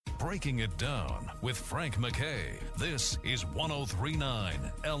Breaking It Down with Frank MacKay. This is 103.9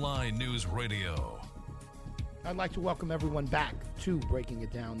 LI News Radio. I'd like to welcome everyone back to Breaking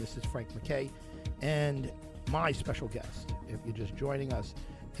It Down. This is Frank MacKay, and my special guest, if you're just joining us,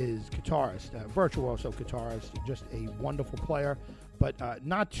 is guitarist, virtuoso guitarist, just a wonderful player, but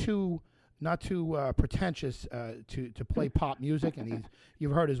not too pretentious to play pop music. And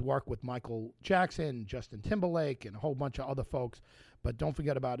you've heard his work with Michael Jackson, Justin Timberlake, and a whole bunch of other folks. But don't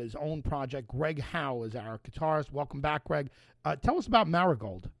forget about his own project. Greg Howe is our guitarist. Welcome back, Greg. Tell us about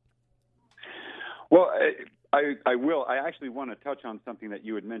Marigold. Well, I will. I actually want to touch on something that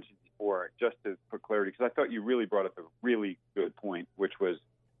you had mentioned before, just for clarity, because I thought you really brought up a really good point, which was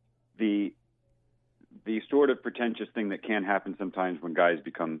the sort of pretentious thing that can happen sometimes when guys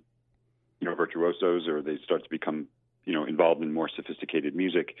become, virtuosos, or they start to become, involved in more sophisticated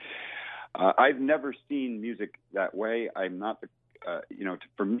music. I've never seen music that way. I'm not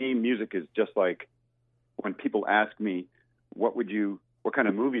for me, music is just like when people ask me, what kind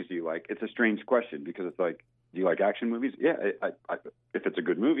of movies do you like? It's a strange question, because it's like, do you like action movies? Yeah, if it's a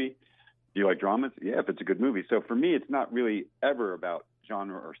good movie. Do you like dramas? Yeah, if it's a good movie. So for me, it's not really ever about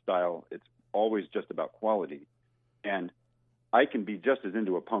genre or style. It's always just about quality. And I can be just as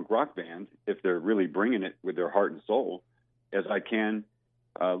into a punk rock band if they're really bringing it with their heart and soul as I can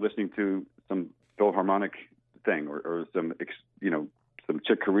listening to some Philharmonic thing or some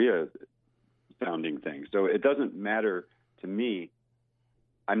Chick Corea sounding thing. So it doesn't matter to me.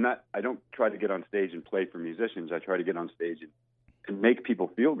 I don't try to get on stage and play for musicians. I try to get on stage and make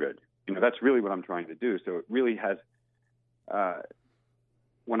people feel good. That's really what I'm trying to do. So it really has,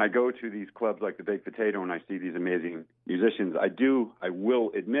 when I go to these clubs like the Baked Potato and I see these amazing musicians, I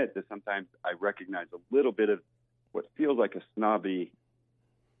will admit that sometimes I recognize a little bit of what feels like a snobby,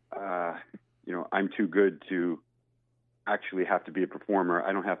 I'm too good to actually have to be a performer.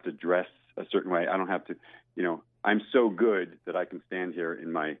 I don't have to dress a certain way. I don't have to, I'm so good that I can stand here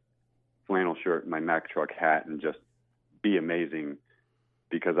in my flannel shirt and my Mack truck hat and just be amazing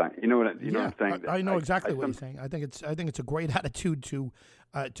because what I'm saying? I know exactly what you're saying. I think it's a great attitude to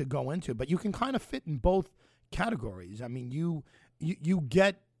go into, but you can kind of fit in both categories. I mean, you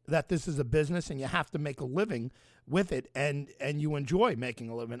get that this is a business and you have to make a living with it, and you enjoy making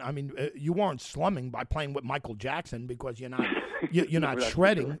a living. I mean, you weren't slumming by playing with Michael Jackson because you're not not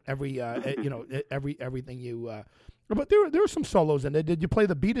shredding everything you. But there are some solos in there. Did you play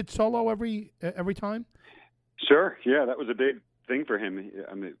the Beat It solo every time? Sure. Yeah, that was a big thing for him.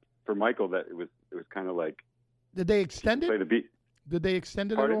 I mean, for Michael, that it was kind of like. Did they extend it? Play the beat. Did they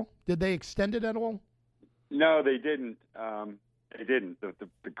extend it Pardon? at all? Did they extend it at all? No, they didn't. They didn't.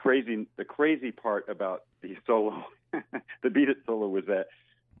 The crazy part about the solo, the Beat It solo, was that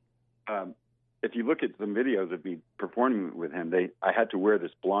if you look at some videos of me performing with him, I had to wear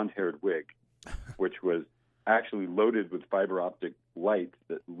this blonde-haired wig, which was actually loaded with fiber optic lights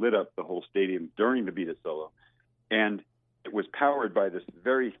that lit up the whole stadium during the Beat It solo, and it was powered by this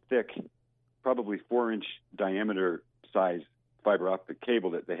very thick, probably 4-inch diameter size fiber optic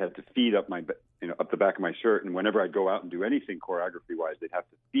cable that they had to feed up up the back of my shirt. And whenever I'd go out and do anything choreography wise, they'd have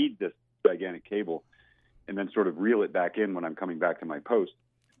to feed this gigantic cable and then sort of reel it back in when I'm coming back to my post.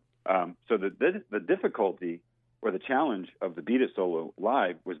 So the difficulty or the challenge of the Beat It solo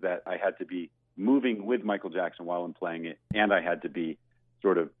live was that I had to be moving with Michael Jackson while I'm playing it, and I had to be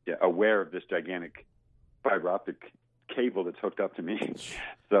sort of aware of this gigantic fiber optic cable that's hooked up to me.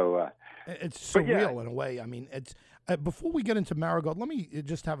 So it's surreal in a way. I mean, it's before we get into Marigold, let me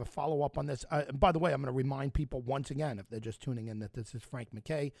just have a follow-up on this. By the way, I'm going to remind people once again, if they're just tuning in, that this is Frank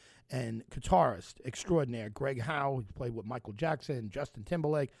MacKay and guitarist extraordinaire Greg Howe. He played with Michael Jackson, Justin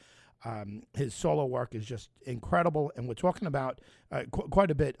Timberlake. His solo work is just incredible, and we're talking about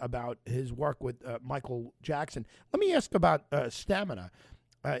quite a bit about his work with Michael Jackson. Let me ask about stamina.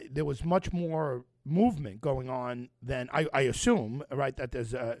 There was much more movement going on than I assume, right? That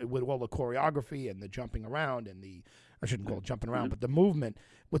there's with all the choreography and the jumping around and I shouldn't call it jumping around, but the movement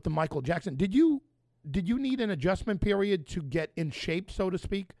with the Michael Jackson. Did you need an adjustment period to get in shape, so to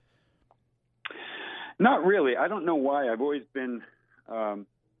speak? Not really. I don't know why. I've always been.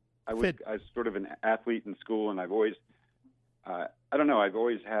 I was sort of an athlete in school, and I've always. I don't know. I've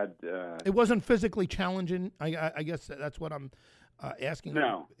always had. It wasn't physically challenging. I guess that's what I'm asking.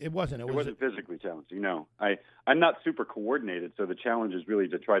 No, it wasn't. It wasn't physically challenging. No, I'm not super coordinated, so the challenge is really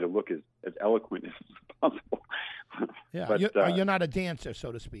to try to look as eloquent as possible. Yeah, but, you're not a dancer,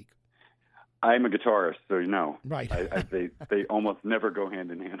 so to speak. I'm a guitarist, so no. Right. They almost never go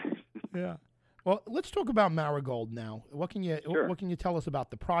hand in hand. Yeah. Well, let's talk about Marigold now. What can you tell us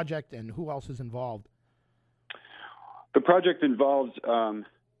about the project and who else is involved? The project involves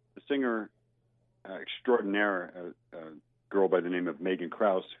singer extraordinaire, a girl by the name of Megan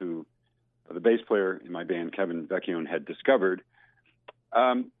Krause, who the bass player in my band, Kevin Vecchione, had discovered.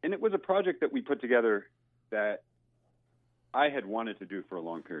 And it was a project that we put together that I had wanted to do for a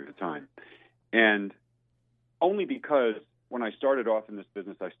long period of time. And only because when I started off in this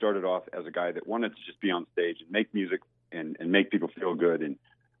business, I started off as a guy that wanted to just be on stage and make music and make people feel good and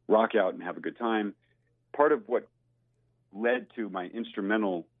rock out and have a good time. Part of what led to my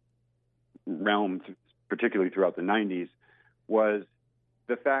instrumental realm, particularly throughout the 90s, was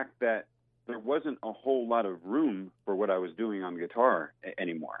the fact that there wasn't a whole lot of room for what I was doing on guitar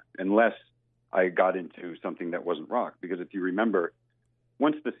anymore, unless I got into something that wasn't rock. Because if you remember,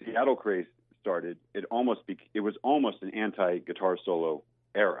 once the Seattle craze started, it was almost an anti-guitar solo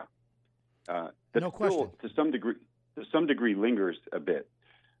era. That no question. Still, to some degree, lingers a bit.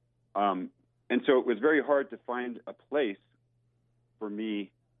 And so it was very hard to find a place for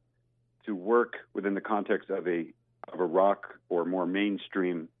me to work within the context of a rock or more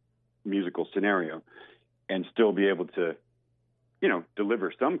mainstream musical scenario and still be able to,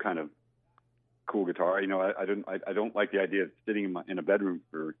 deliver some kind of cool guitar. I don't like the idea of sitting in a bedroom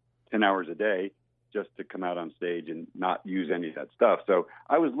for 10 hours a day just to come out on stage and not use any of that stuff. So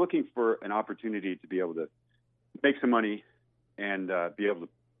I was looking for an opportunity to be able to make some money and be able to,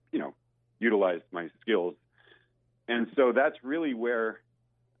 utilize my skills. And so that's really where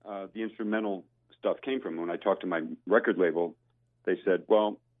the instrumental stuff came from. When I talked to my record label, they said,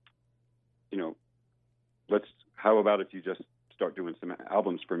 well, how about if you just start doing some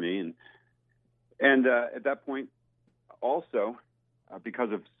albums for me? And at that point, also,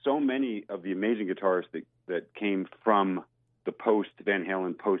 because of so many of the amazing guitarists that came from the post Van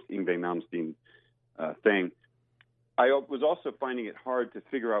Halen, post Yngwie Malmsteen thing, I was also finding it hard to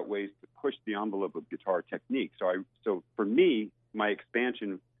figure out ways to push the envelope of guitar technique. So for me, my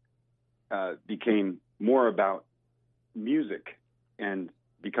expansion became more about music and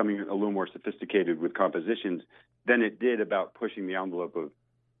becoming a little more sophisticated with compositions than it did about pushing the envelope of,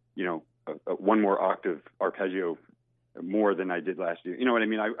 one more octave arpeggio more than I did last year. You know what I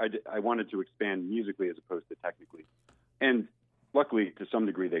mean? I wanted to expand musically as opposed to technically. And luckily, to some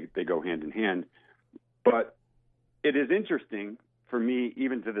degree, they go hand in hand. But it is interesting for me,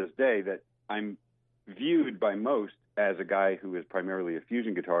 even to this day, that I'm viewed by most as a guy who is primarily a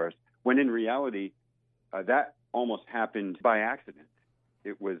fusion guitarist, when in reality, that almost happened by accident.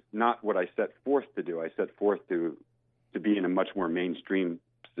 It was not what I set forth to do. I set forth to be in a much more mainstream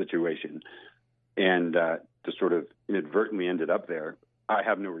situation, and to sort of inadvertently ended up there. I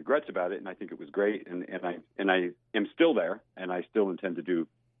have no regrets about it, and I think it was great, and I am still there, and I still intend to do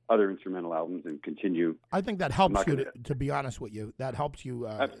other instrumental albums and continue. I think that helps you, to be honest with you. That helps you,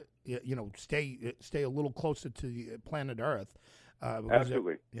 stay a little closer to the planet Earth.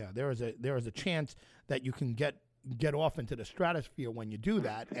 Absolutely. There is a chance that you can get off into the stratosphere when you do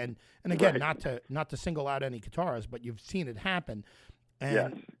that. And again, right. not to single out any guitarists, but you've seen it happen.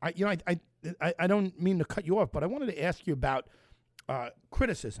 And yes. I don't mean to cut you off, but I wanted to ask you about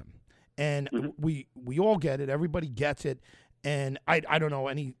criticism. And we all get it. Everybody gets it. And I don't know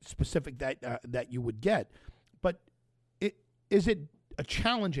any specific that you would get, but is it a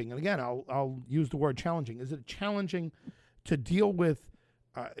challenging? And again, I'll use the word challenging. Is it challenging to deal with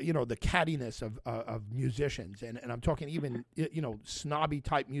the cattiness of musicians, and I'm talking even snobby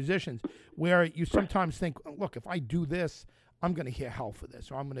type musicians, where you sometimes think, look, if I do this, I'm going to hear hell for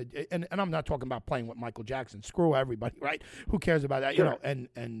this, or I'm going to, and I'm not talking about playing with Michael Jackson. Screw everybody, right? Who cares about that? Sure.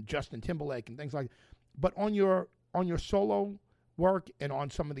 And Justin Timberlake and things like that. But on your solo work and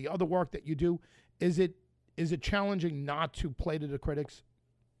on some of the other work that you do, is it challenging not to play to the critics?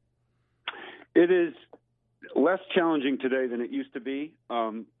 It is less challenging today than it used to be,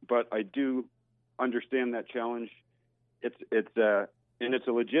 but I do understand that challenge. It's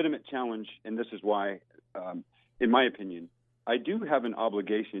a legitimate challenge, and this is why, in my opinion, I do have an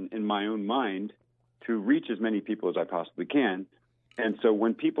obligation in my own mind to reach as many people as I possibly can. And so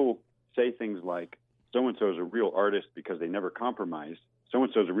when people say things like, so-and-so is a real artist because they never compromise,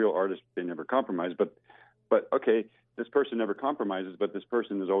 so-and-so is a real artist, they never compromise, but okay, this person never compromises, but this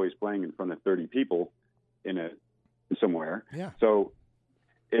person is always playing in front of 30 people somewhere. Yeah. So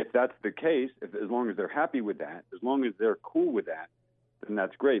if that's the case, as long as they're happy with that, as long as they're cool with that, then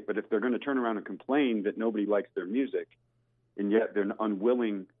that's great. But if they're going to turn around and complain that nobody likes their music, and yet they're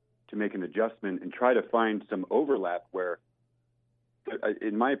unwilling to make an adjustment and try to find some overlap where,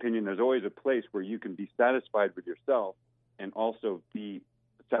 in my opinion, there's always a place where you can be satisfied with yourself and also be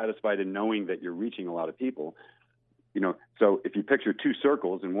satisfied in knowing that you're reaching a lot of people. So if you picture two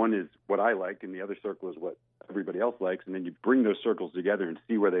circles, and one is what I like and the other circle is what everybody else likes, and then you bring those circles together and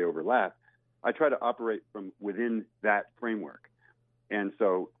see where they overlap. I try to operate from within that framework. And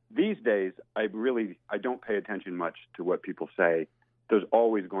so these days, I don't pay attention much to what people say. There's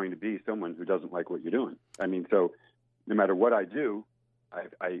always going to be someone who doesn't like what you're doing. I mean, so no matter what I do,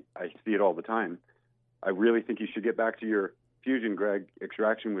 I see it all the time. I really think you should get back to your fusion, Greg.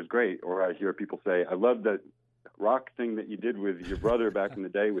 Extraction was great. Or I hear people say, I love that rock thing that you did with your brother back in the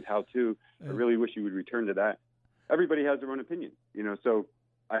day with How To. I really wish you would return to that. Everybody has their own opinion, so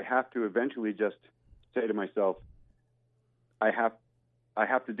I have to eventually just say to myself, I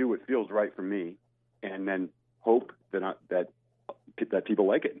have to do what feels right for me, and then hope that people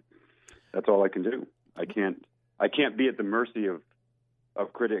like it. That's all I can do. I can't be at the mercy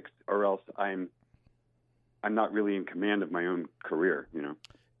of critics, or else I'm not really in command of my own career.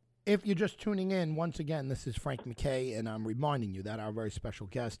 If you're just tuning in, once again, this is Frank MacKay, and I'm reminding you that our very special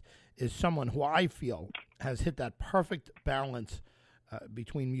guest is someone who I feel has hit that perfect balance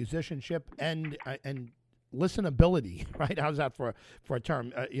between musicianship and listenability, right? How's that for a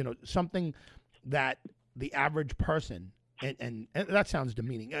term? Something that the average person, and that sounds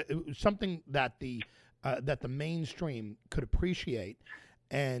demeaning, something that the mainstream could appreciate.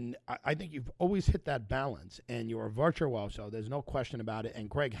 And I think you've always hit that balance, and you're a virtuoso. There's no question about it. And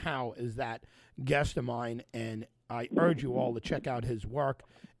Greg Howe is that guest of mine, and I urge you all to check out his work.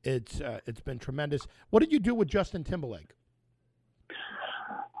 It's been tremendous. What did you do with Justin Timberlake?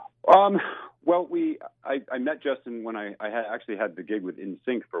 Well, I met Justin when I actually had the gig with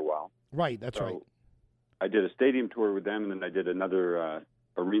NSYNC for a while. Right, that's right. I did a stadium tour with them, and then I did another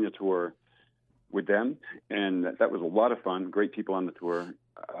arena tour with them, and that was a lot of fun. Great people on the tour.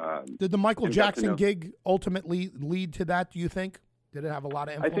 Did the Michael Jackson gig ultimately lead to that, do you think? Did it have a lot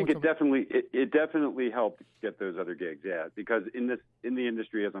of influence? I think it definitely helped get those other gigs, yeah. Because in the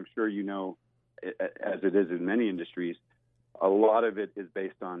industry, as I'm sure you know, as it is in many industries, a lot of it is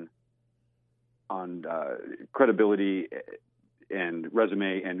based on credibility and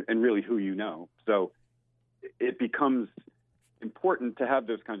resume and really who you know. So it becomes important to have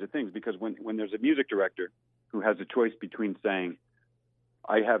those kinds of things, because when there's a music director who has a choice between saying,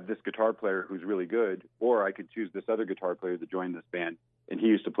 I have this guitar player who's really good, or I could choose this other guitar player to join this band, and he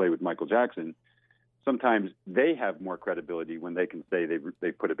used to play with Michael Jackson, sometimes they have more credibility when they can say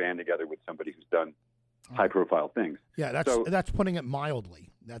they put a band together with somebody who's done high-profile things. Yeah, that's putting it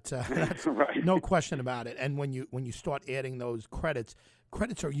mildly. That's right. No question about it. And when you start adding those credits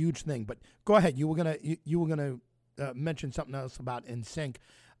are a huge thing. But go ahead. You were gonna mention something else about NSYNC.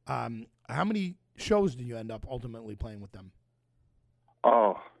 How many shows did you end up ultimately playing with them?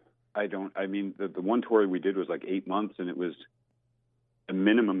 Oh, I mean, the one tour we did was like 8 months, and it was a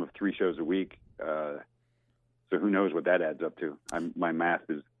minimum of 3 shows a week. So who knows what that adds up to? My math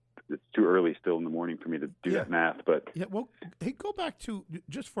it's too early still in the morning for me to do that math. But yeah, well, hey, go back to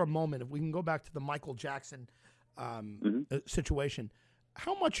just for a moment. If we can go back to the Michael Jackson situation,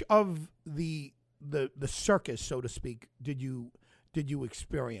 how much of the circus, so to speak, did you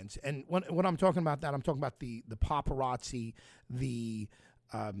experience? And when I'm talking about that, I'm talking about the paparazzi, the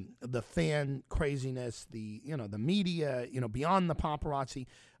fan craziness, the media, beyond the paparazzi.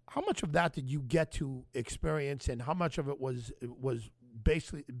 How much of that did you get to experience, and how much of it was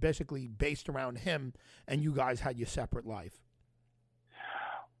basically based around him, and you guys had your separate life?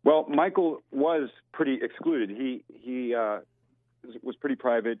 Well, Michael was pretty excluded. He was pretty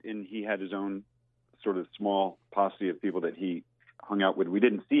private, and he had his own sort of small posse of people that he hung out with. We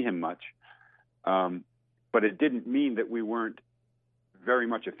didn't see him much, but it didn't mean that we weren't very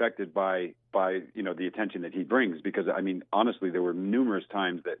much affected by the attention that he brings. Because I mean, honestly, there were numerous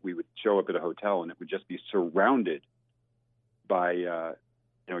times that we would show up at a hotel and it would just be surrounded by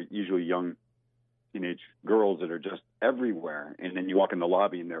usually young teenage girls that are just everywhere. And then you walk in the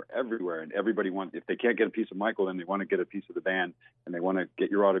lobby and they're everywhere, and everybody wants, if they can't get a piece of Michael, then they want to get a piece of the band, and they want to get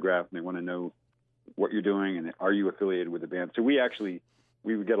your autograph, and they want to know what you're doing and are you affiliated with the band. So we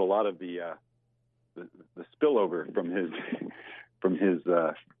would get a lot of the spillover from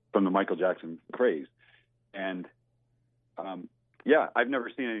the Michael Jackson craze. And I've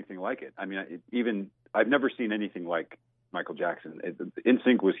never seen anything like it. I mean, I've never seen anything like Michael Jackson.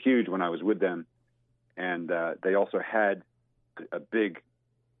 NSYNC was huge when I was with them, and they also had a big,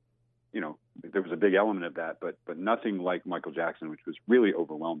 there was a big element of that, but nothing like Michael Jackson, which was really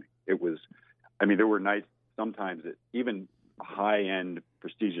overwhelming. It was, there were nights sometimes at even high-end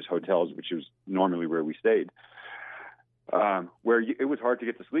prestigious hotels, which was normally where we stayed, where it was hard to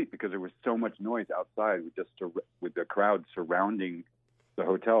get to sleep because there was so much noise outside with the crowd surrounding the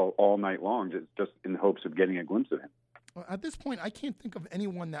hotel all night long, just in hopes of getting a glimpse of him. Well, at this point, I can't think of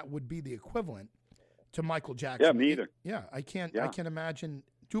anyone that would be the equivalent to Michael Jackson. Yeah, me either. I can't imagine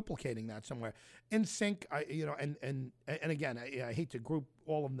duplicating that somewhere. In sync, and again, I hate to group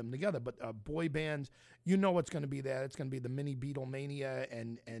all of them together, but boy bands, what's going to be there. It's going to be the mini Beatlemania,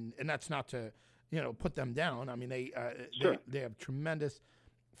 and that's not to put them down. I mean, they have tremendous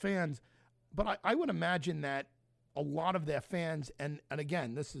fans, but I would imagine that a lot of their fans, and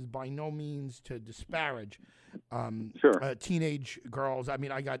again, this is by no means to disparage teenage girls. I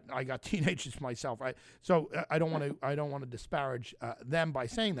mean, I got teenagers myself, right? So I don't want to disparage them by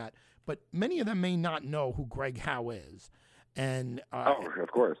saying that, but many of them may not know who Greg Howe is, and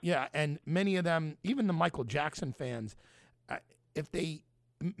of course, yeah, and many of them, even the Michael Jackson fans, if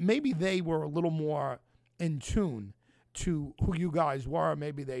maybe they were a little more in tune to who you guys were,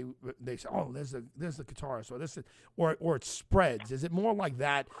 maybe they say, oh, there's the guitarist, or this is, or it spreads. Is it more like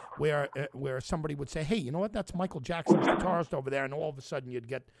that, where somebody would say, hey, you know what, that's Michael Jackson's guitarist over there, and all of a sudden you'd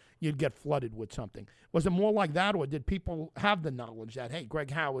get flooded with something? Was it more like that, or did people have the knowledge that, hey,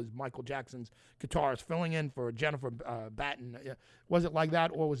 Greg Howe is Michael Jackson's guitarist filling in for Jennifer Batten? Was it like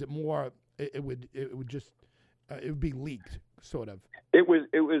that, or was it more? It would be leaked, sort of. It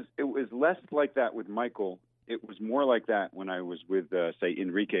was less like that with Michael. It was more like that when I was with, say,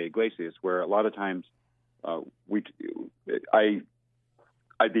 Enrique Iglesias, where a lot of times I'd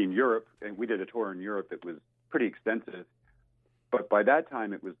be in Europe, and we did a tour in Europe that was pretty extensive. But by that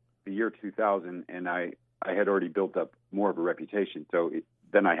time, it was the year 2000, and I had already built up more of a reputation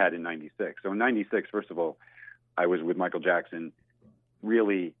than I had in '96. So in '96, first of all, I was with Michael Jackson.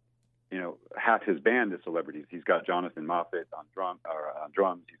 Really, half his band is celebrities. He's got Jonathan Moffett on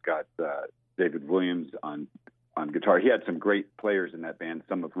drums. He's got David Williams on guitar. He had some great players in that band,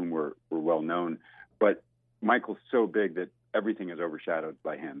 some of whom were well known. But Michael's so big that everything is overshadowed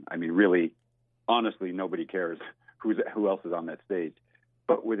by him. I mean, really, honestly, nobody cares who else is on that stage.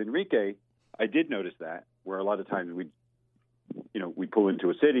 But with Enrique, I did notice that, where a lot of times we'd pull into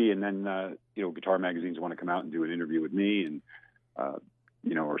a city, and then guitar magazines want to come out and do an interview with me, and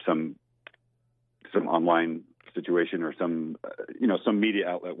or some online situation, or some media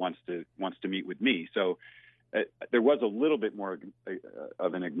outlet wants to meet with me. So there was a little bit more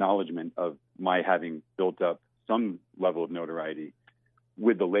of an acknowledgement of my having built up some level of notoriety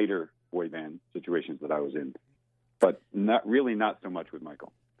with the later boy band situations that I was in, but not so much with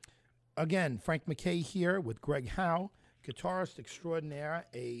Michael. Again, Frank MacKay here with Greg Howe, guitarist extraordinaire,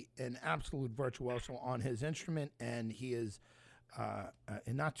 an absolute virtuoso on his instrument, and he is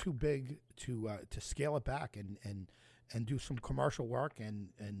and not too big to scale it back and do some commercial work and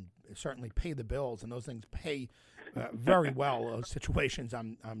certainly pay the bills, and those things pay very well. Those situations,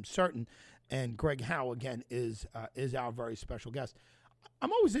 I'm certain. And Greg Howe again is our very special guest.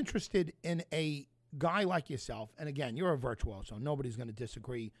 I'm always interested in a guy like yourself, and again, you're a virtuoso. Nobody's going to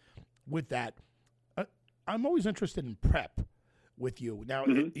disagree with that. I'm always interested in prep with you. Now,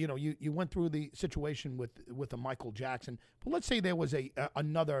 you went through the situation with a Michael Jackson, but let's say there was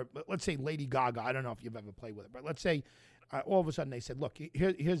another, let's say Lady Gaga. I don't know if you've ever played with her, but let's say all of a sudden they said, look,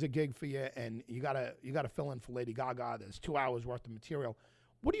 here's a gig for you, and you gotta fill in for Lady Gaga. There's 2 hours worth of material.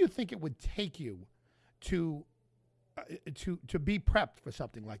 What do you think it would take you to be prepped for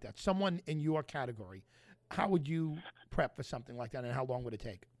something like that? Someone in your category, how would you prep for something like that, and how long would it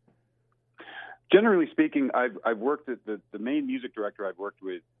take? Generally speaking, I've worked at the main music director I've worked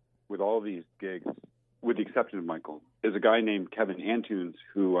with all these gigs, with the exception of Michael, is a guy named Kevin Antunes,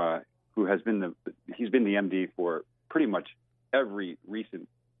 who has been he's been the MD for pretty much every recent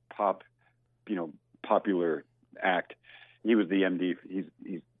popular act. He was the MD.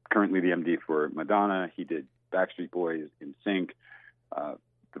 He's currently the MD for Madonna. He did Backstreet Boys, NSYNC,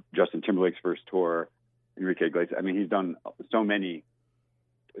 Justin Timberlake's first tour, Enrique Iglesias. I mean, he's done so many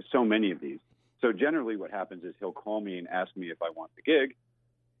of these. So generally what happens is he'll call me and ask me if I want the gig.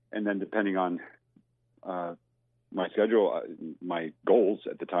 And then depending on my schedule, my goals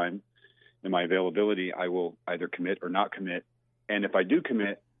at the time, and my availability, I will either commit or not commit. And if I do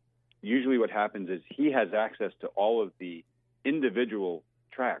commit, usually what happens is he has access to all of the individual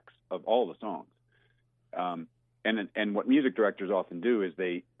tracks of all the songs. And what music directors often do is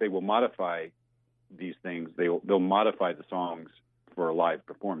they will modify these things. They'll modify the songs for a live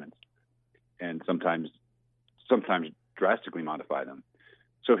performance, and sometimes drastically modify them.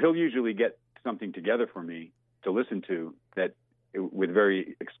 So he'll usually get something together for me to listen to with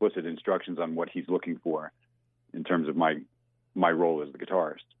very explicit instructions on what he's looking for in terms of my role as the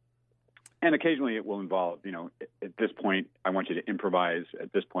guitarist. And occasionally it will involve, at this point, I want you to improvise.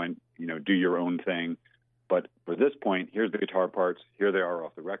 At this point, do your own thing. But for this point, here's the guitar parts. Here they are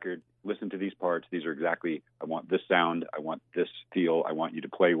off the record. Listen to these parts. These are exactly, I want this sound. I want this feel. I want you to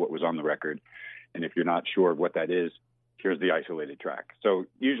play what was on the record. And if you're not sure what that is, here's the isolated track. So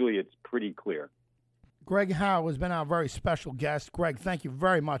usually it's pretty clear. Greg Howe has been our very special guest. Greg, thank you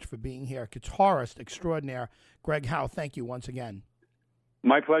very much for being here. Guitarist extraordinaire, Greg Howe, thank you once again.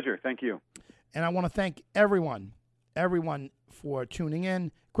 My pleasure. Thank you. And I want to thank everyone for tuning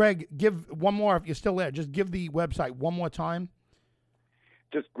in. Greg, give one more, if you're still there, just give the website one more time.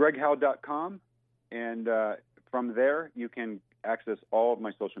 Just greghowe.com, and from there you can access all of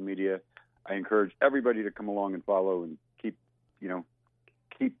my social media. I encourage everybody to come along and follow and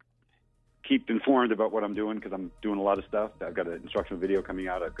keep informed about what I'm doing, because I'm doing a lot of stuff. I've got an instructional video coming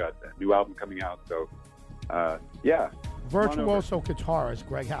out. I've got a new album coming out. So, yeah. Virtuoso guitarist,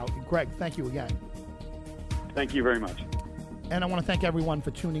 Greg Howe. Greg, thank you again. Thank you very much. And I want to thank everyone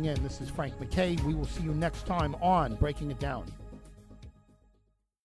for tuning in. This is Frank MacKay. We will see you next time on Breaking It Down.